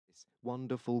this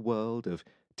wonderful world of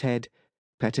Ted,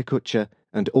 Petticuccia,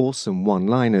 and awesome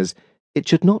one-liners, it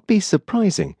should not be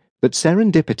surprising that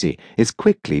serendipity is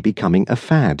quickly becoming a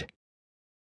fad.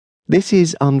 This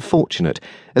is unfortunate,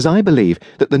 as I believe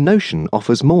that the notion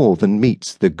offers more than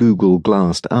meets the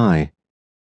Google-glassed eye.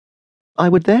 I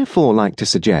would therefore like to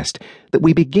suggest that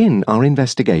we begin our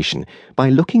investigation by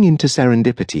looking into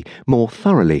serendipity more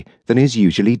thoroughly than is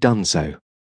usually done so.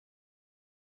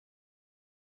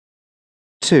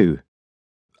 2.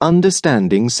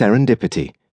 Understanding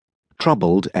serendipity.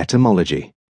 Troubled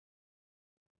etymology.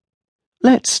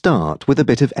 Let's start with a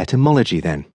bit of etymology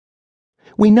then.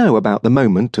 We know about the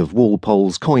moment of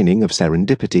Walpole's coining of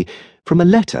serendipity from a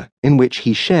letter in which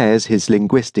he shares his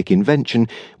linguistic invention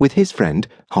with his friend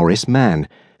Horace Mann,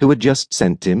 who had just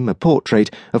sent him a portrait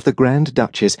of the Grand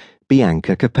Duchess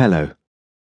Bianca Capello.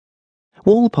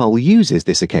 Walpole uses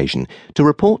this occasion to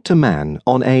report to Mann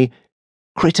on a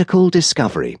critical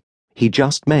discovery he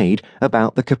just made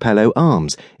about the Capello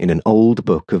arms in an old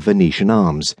book of Venetian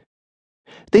arms.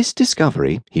 This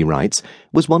discovery, he writes,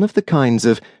 was one of the kinds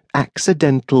of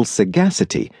accidental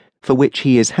sagacity for which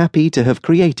he is happy to have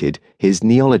created his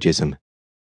neologism.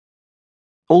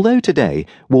 Although today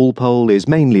Walpole is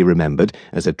mainly remembered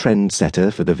as a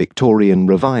trendsetter for the Victorian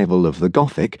revival of the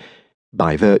Gothic,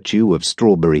 by virtue of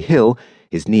Strawberry Hill,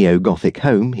 his neo-Gothic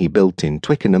home he built in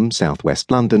Twickenham, south-west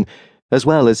London, as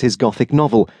well as his Gothic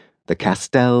novel, The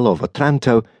Castel of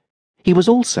Otranto, he was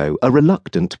also a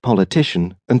reluctant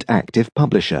politician and active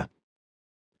publisher.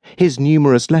 His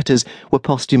numerous letters were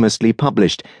posthumously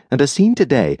published and are seen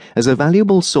today as a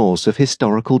valuable source of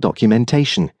historical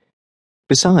documentation.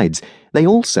 Besides, they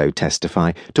also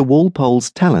testify to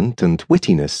Walpole's talent and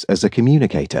wittiness as a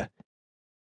communicator.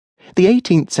 The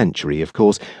 18th century, of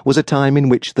course, was a time in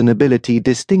which the nobility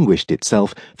distinguished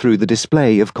itself through the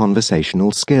display of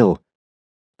conversational skill.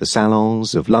 The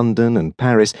salons of London and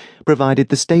Paris provided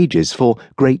the stages for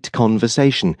great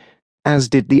conversation, as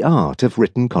did the art of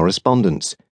written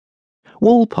correspondence.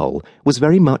 Walpole was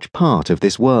very much part of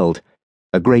this world,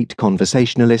 a great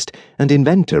conversationalist and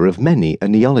inventor of many a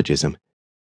neologism.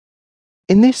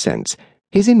 In this sense,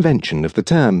 his invention of the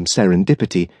term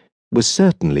serendipity was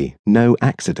certainly no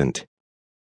accident.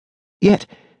 Yet,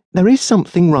 there is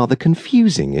something rather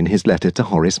confusing in his letter to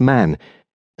Horace Mann,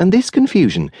 and this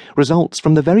confusion results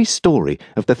from the very story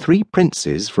of the three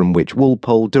princes from which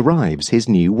Walpole derives his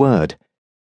new word.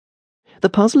 The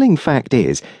puzzling fact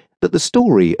is that the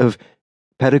story of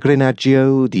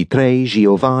Peregrinaggio di tre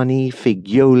Giovanni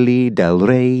Figlioli del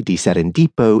Re di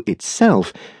Serendipo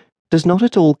itself does not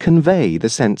at all convey the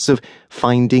sense of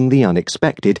finding the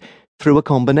unexpected through a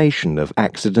combination of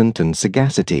accident and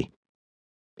sagacity.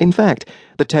 In fact,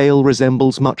 the tale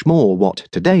resembles much more what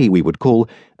today we would call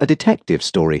a detective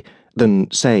story than,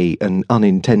 say, an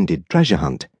unintended treasure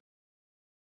hunt.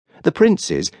 The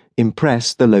princes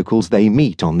impress the locals they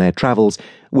meet on their travels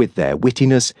with their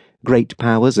wittiness, great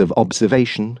powers of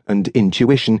observation and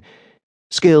intuition,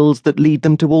 skills that lead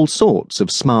them to all sorts of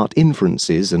smart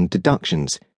inferences and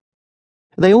deductions.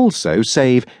 They also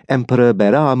save Emperor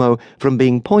Beramo from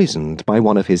being poisoned by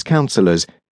one of his counsellors,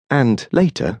 and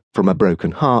later from a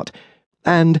broken heart,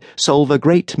 and solve a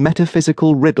great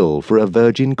metaphysical riddle for a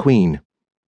virgin queen.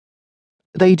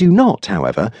 They do not,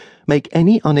 however, make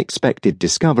any unexpected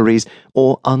discoveries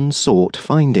or unsought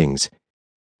findings.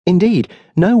 Indeed,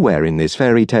 nowhere in this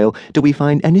fairy tale do we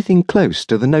find anything close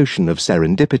to the notion of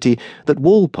serendipity that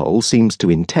Walpole seems to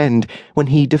intend when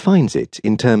he defines it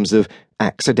in terms of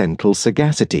accidental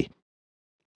sagacity.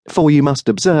 For you must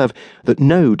observe that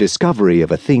no discovery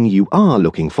of a thing you are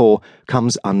looking for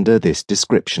comes under this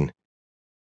description.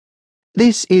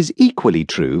 This is equally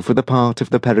true for the part of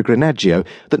the Peregrinaggio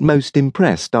that most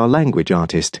impressed our language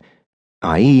artist,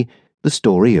 i.e., the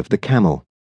story of the camel.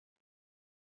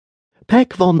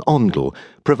 Peck von Ondel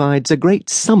provides a great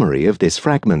summary of this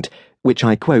fragment, which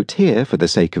I quote here for the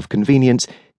sake of convenience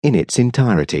in its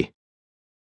entirety.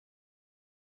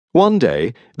 One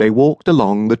day they walked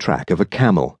along the track of a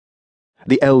camel.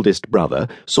 The eldest brother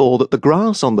saw that the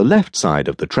grass on the left side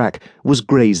of the track was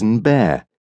grazen bare,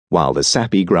 while the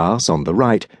sappy grass on the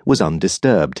right was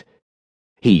undisturbed.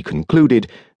 He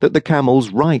concluded that the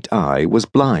camel's right eye was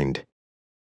blind.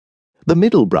 The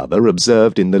middle brother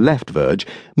observed in the left verge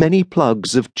many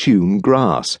plugs of tune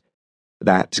grass.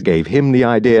 That gave him the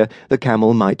idea the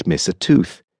camel might miss a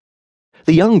tooth.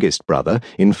 The youngest brother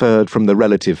inferred from the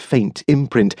relative faint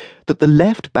imprint that the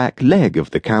left back leg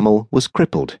of the camel was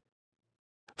crippled.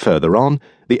 Further on,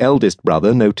 the eldest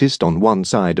brother noticed on one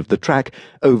side of the track,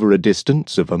 over a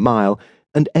distance of a mile,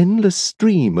 an endless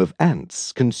stream of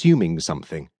ants consuming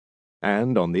something,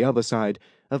 and on the other side,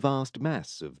 a vast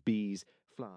mass of bees